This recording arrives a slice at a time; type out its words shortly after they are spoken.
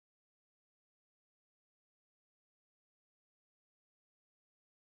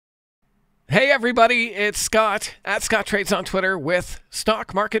Hey everybody, it's Scott at Scott Trades on Twitter with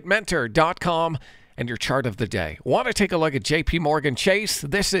StockMarketMentor.com and your chart of the day. Want to take a look at JP Morgan Chase?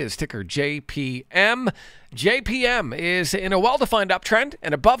 This is ticker JPM. JPM is in a well-defined uptrend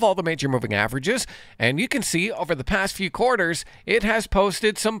and above all the major moving averages. And you can see over the past few quarters, it has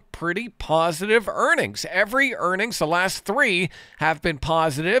posted some pretty positive earnings. Every earnings, the last three, have been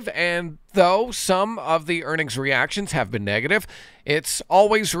positive. And though some of the earnings reactions have been negative, it's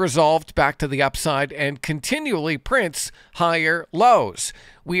always resolved back to the upside and continually prints higher lows.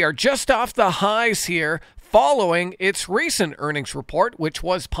 We are just off the highs here following its recent earnings report, which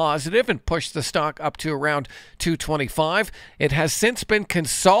was positive and pushed the stock up to around 225. It has since been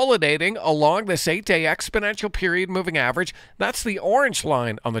consolidating along this 8-day exponential period moving average. That's the orange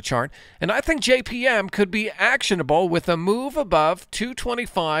line on the chart. And I think JPM could be actionable with a move above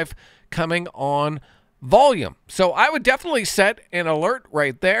 225 coming on volume. So I would definitely set an alert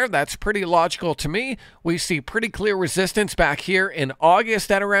right there. That's pretty logical to me. We see pretty clear resistance back here in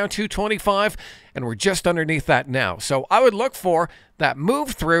August at around 225, and we're just underneath that now. So I would look for that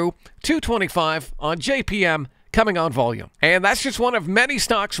move through 225 on JPM coming on volume. And that's just one of many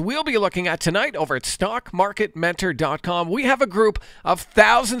stocks we'll be looking at tonight over at StockMarketMentor.com. We have a group of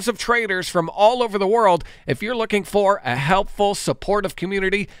thousands of traders from all over the world. If you're looking for a helpful, supportive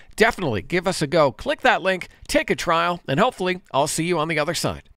community, definitely give us a go. Click that link, take a trial, and hopefully I'll see you on the other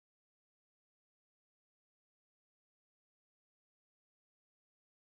side.